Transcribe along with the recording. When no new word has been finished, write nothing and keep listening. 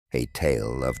a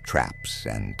tale of traps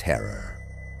and terror.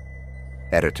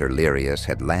 Editor Delirious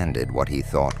had landed what he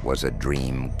thought was a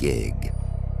dream gig,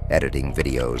 editing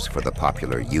videos for the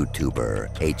popular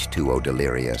YouTuber H2O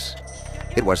Delirious.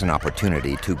 It was an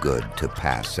opportunity too good to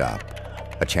pass up,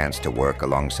 a chance to work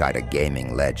alongside a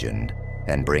gaming legend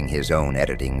and bring his own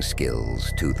editing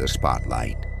skills to the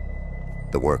spotlight.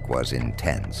 The work was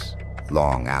intense,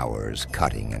 long hours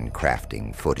cutting and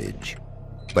crafting footage,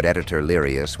 but Editor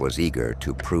Delirious was eager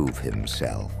to prove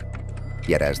himself.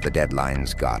 Yet as the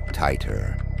deadlines got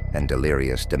tighter and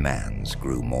Delirious' demands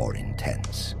grew more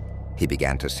intense, he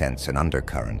began to sense an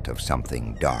undercurrent of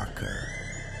something darker,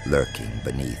 lurking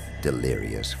beneath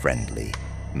Delirious' friendly,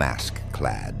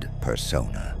 mask-clad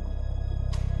persona.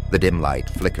 The dim light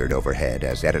flickered overhead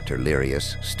as Editor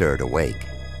Delirious stirred awake,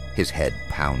 his head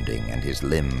pounding and his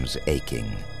limbs aching.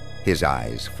 His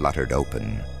eyes fluttered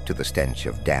open to the stench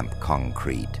of damp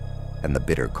concrete and the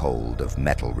bitter cold of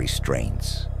metal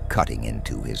restraints cutting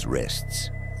into his wrists.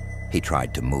 He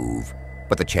tried to move,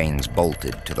 but the chains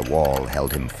bolted to the wall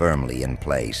held him firmly in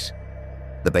place.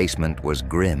 The basement was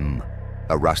grim,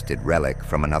 a rusted relic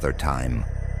from another time,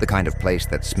 the kind of place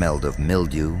that smelled of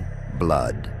mildew,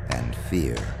 blood, and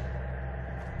fear.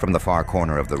 From the far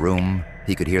corner of the room,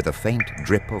 he could hear the faint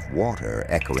drip of water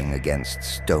echoing against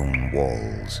stone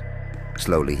walls.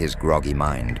 Slowly, his groggy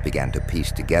mind began to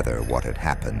piece together what had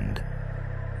happened.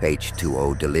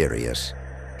 H2O Delirious,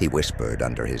 he whispered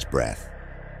under his breath.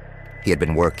 He had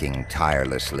been working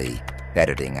tirelessly,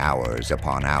 editing hours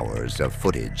upon hours of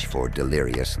footage for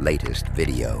Delirious' latest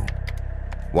video.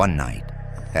 One night,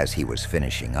 as he was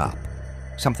finishing up,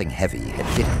 something heavy had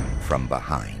hit him from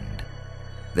behind.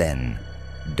 Then,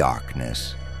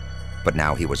 darkness. But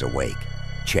now he was awake,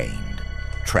 chained,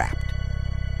 trapped.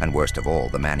 And worst of all,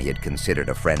 the man he had considered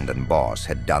a friend and boss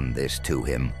had done this to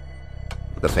him.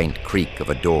 The faint creak of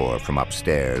a door from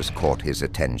upstairs caught his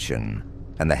attention,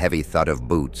 and the heavy thud of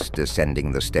boots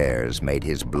descending the stairs made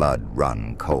his blood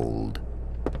run cold.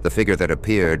 The figure that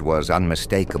appeared was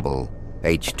unmistakable,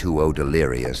 H2O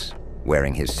Delirious,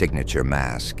 wearing his signature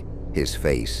mask, his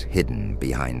face hidden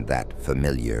behind that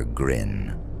familiar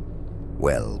grin.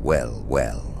 "Well, well,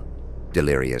 well,"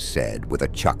 Delirious said with a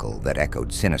chuckle that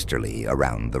echoed sinisterly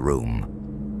around the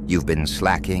room. "You've been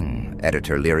slacking,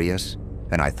 Editor Delirious,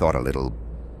 and I thought a little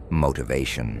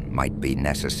motivation might be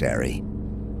necessary."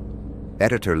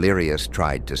 Editor Delirious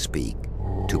tried to speak,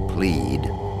 to plead,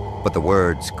 but the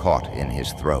words caught in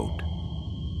his throat.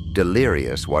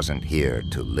 Delirious wasn't here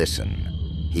to listen.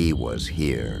 He was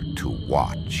here to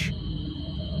watch.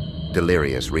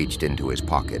 Delirious reached into his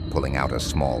pocket, pulling out a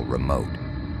small remote.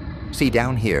 "See,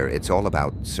 down here, it's all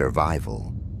about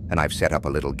survival, and I've set up a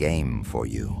little game for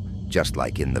you, just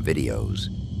like in the videos,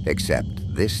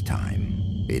 except this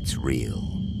time, it's real."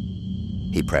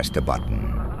 He pressed a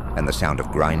button, and the sound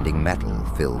of grinding metal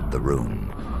filled the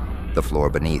room. The floor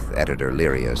beneath Editor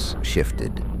Delirious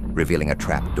shifted, revealing a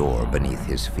trapdoor beneath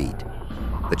his feet.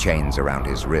 The chains around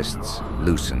his wrists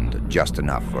loosened just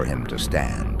enough for him to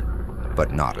stand,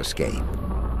 but not escape.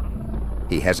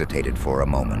 He hesitated for a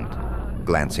moment,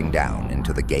 glancing down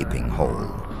into the gaping hole.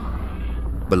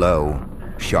 Below,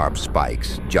 sharp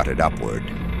spikes jutted upward,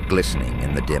 glistening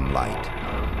in the dim light.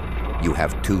 "You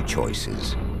have two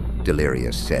choices,"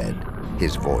 Delirious said,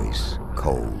 his voice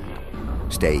cold.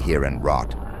 "Stay here and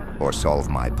rot, or solve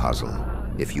my puzzle.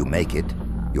 If you make it,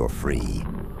 you're free.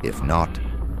 If not,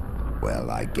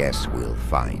 well, I guess we'll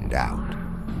find out."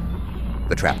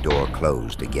 The trapdoor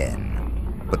closed again,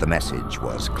 but the message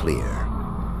was clear.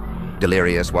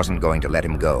 Delirious wasn't going to let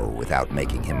him go without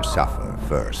making him suffer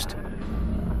first.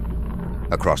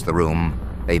 Across the room,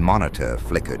 a monitor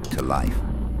flickered to life.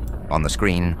 On the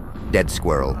screen, Dead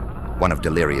Squirrel, one of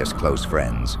Delirious' close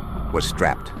friends, was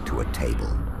strapped to a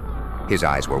table. His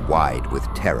eyes were wide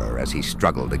with terror as he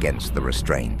struggled against the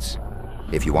restraints.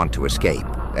 "If you want to escape,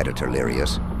 Editor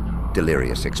Delirious,"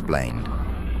 Delirious explained,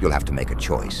 "you'll have to make a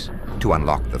choice. To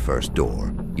unlock the first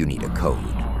door, you need a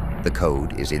code. The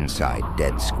code is inside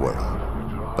Dead Squirrel,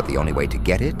 but the only way to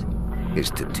get it is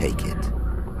to take it."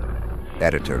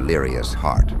 Editor Delirious'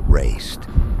 heart raced.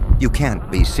 "You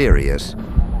can't be serious."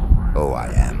 "Oh,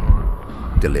 I am,"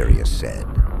 Delirious said,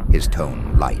 his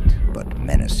tone light but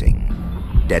menacing.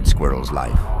 "Dead Squirrel's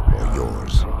life or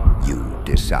yours. You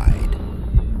decide."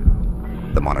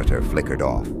 The monitor flickered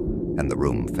off, and the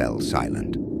room fell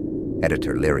silent.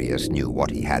 Editor Delirious knew what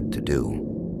he had to do.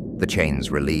 The chains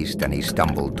released, and he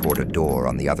stumbled toward a door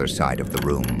on the other side of the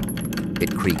room.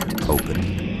 It creaked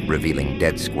open, revealing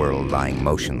Dead Squirrel lying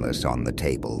motionless on the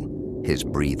table, his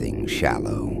breathing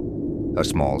shallow. A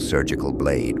small surgical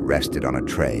blade rested on a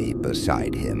tray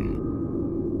beside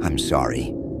him. "I'm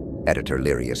sorry," Editor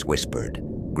Delirious whispered,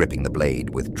 gripping the blade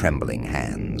with trembling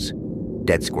hands.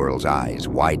 Dead Squirrel's eyes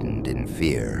widened in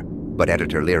fear, but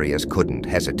Editor Delirious couldn't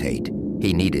hesitate.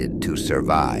 He needed to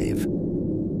survive.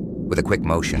 With a quick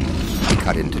motion, he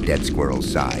cut into Dead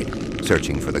Squirrel's side,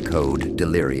 searching for the code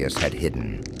Delirious had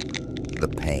hidden. The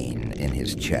pain in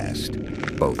his chest,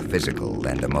 both physical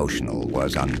and emotional,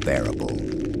 was unbearable.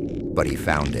 But he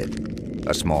found it,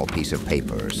 a small piece of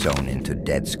paper sewn into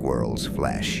Dead Squirrel's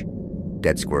flesh.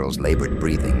 Dead Squirrel's labored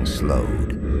breathing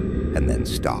slowed, and then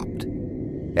stopped.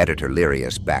 Editor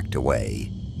Delirious backed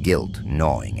away, guilt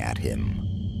gnawing at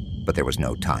him. But there was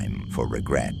no time for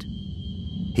regret.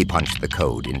 He punched the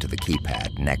code into the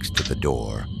keypad next to the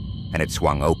door, and it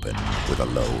swung open with a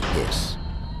low hiss.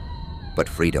 But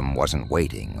freedom wasn't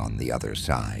waiting on the other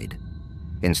side.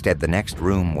 Instead, the next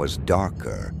room was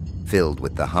darker, filled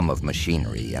with the hum of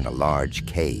machinery and a large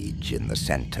cage in the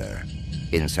center.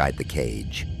 Inside the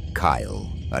cage,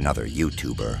 Kyle, another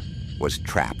YouTuber, was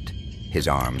trapped, his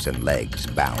arms and legs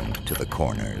bound to the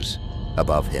corners.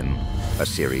 Above him, a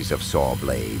series of saw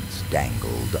blades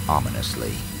dangled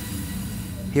ominously.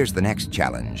 "Here's the next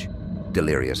challenge,"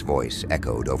 Delirious' voice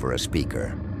echoed over a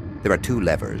speaker. "There are 2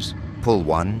 levers. Pull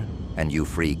one, and you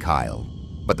free Kyle.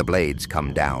 But the blades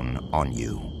come down on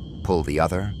you. Pull the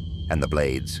other, and the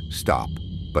blades stop.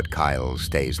 But Kyle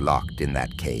stays locked in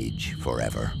that cage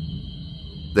forever."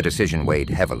 The decision weighed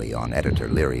heavily on Editor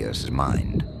Delirious'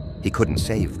 mind. He couldn't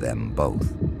save them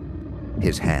both.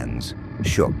 His hands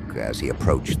shook as he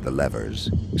approached the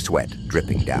levers, sweat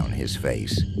dripping down his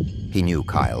face. He knew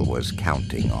Kyle was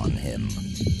counting on him,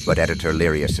 but Editor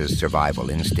Delirious' survival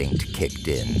instinct kicked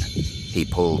in. He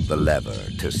pulled the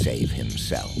lever to save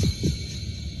himself.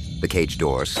 The cage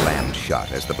door slammed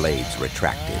shut as the blades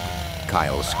retracted.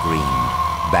 Kyle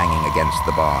screamed, banging against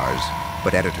the bars,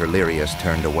 but Editor Delirious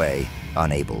turned away,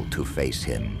 unable to face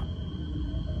him.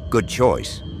 "Good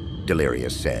choice,"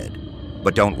 Delirious said,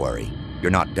 "but don't worry,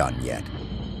 you're not done yet."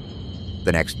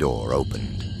 The next door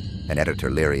opened, and Editor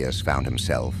Delirious found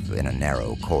himself in a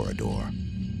narrow corridor.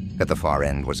 At the far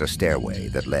end was a stairway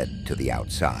that led to the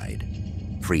outside.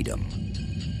 Freedom.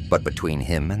 But between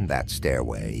him and that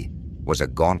stairway was a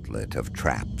gauntlet of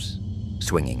traps,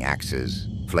 swinging axes,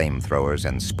 flamethrowers,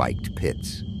 and spiked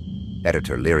pits.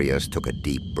 Editor Delirious took a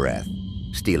deep breath,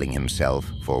 steeling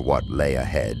himself for what lay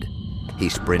ahead. He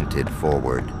sprinted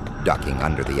forward, ducking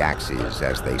under the axes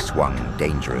as they swung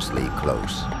dangerously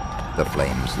close. The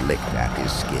flames licked at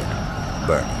his skin,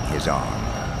 burning his arm,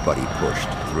 but he pushed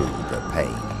through the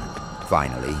pain.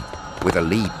 Finally, with a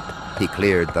leap, he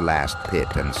cleared the last pit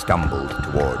and stumbled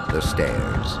toward the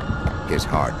stairs. His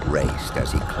heart raced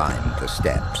as he climbed the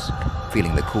steps,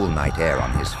 feeling the cool night air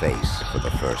on his face for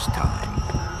the first time.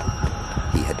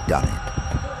 He had done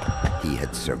it. He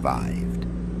had survived.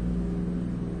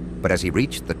 But as he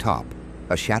reached the top,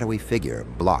 a shadowy figure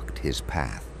blocked his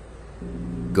path.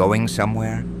 "Going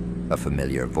somewhere?" a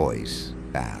familiar voice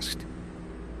asked.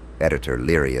 Editor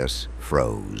Delirious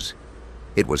froze.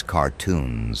 It was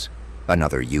Cartoons,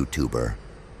 another YouTuber,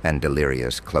 and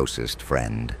Delirious' closest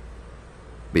friend.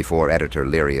 Before Editor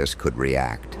Delirious could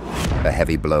react, a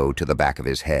heavy blow to the back of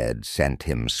his head sent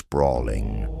him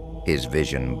sprawling. His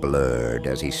vision blurred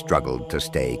as he struggled to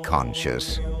stay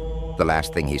conscious. The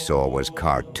last thing he saw was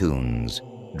Cartoons,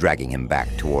 dragging him back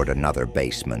toward another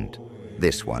basement,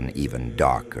 this one even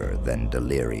darker than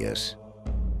Delirious.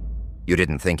 "You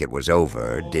didn't think it was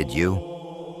over, did you?"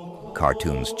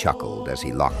 Cartoons chuckled as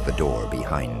he locked the door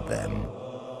behind them.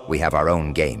 "We have our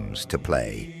own games to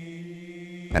play."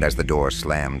 And as the door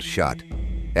slammed shut,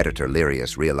 Editor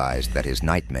Delirious realized that his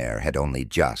nightmare had only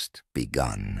just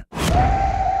begun.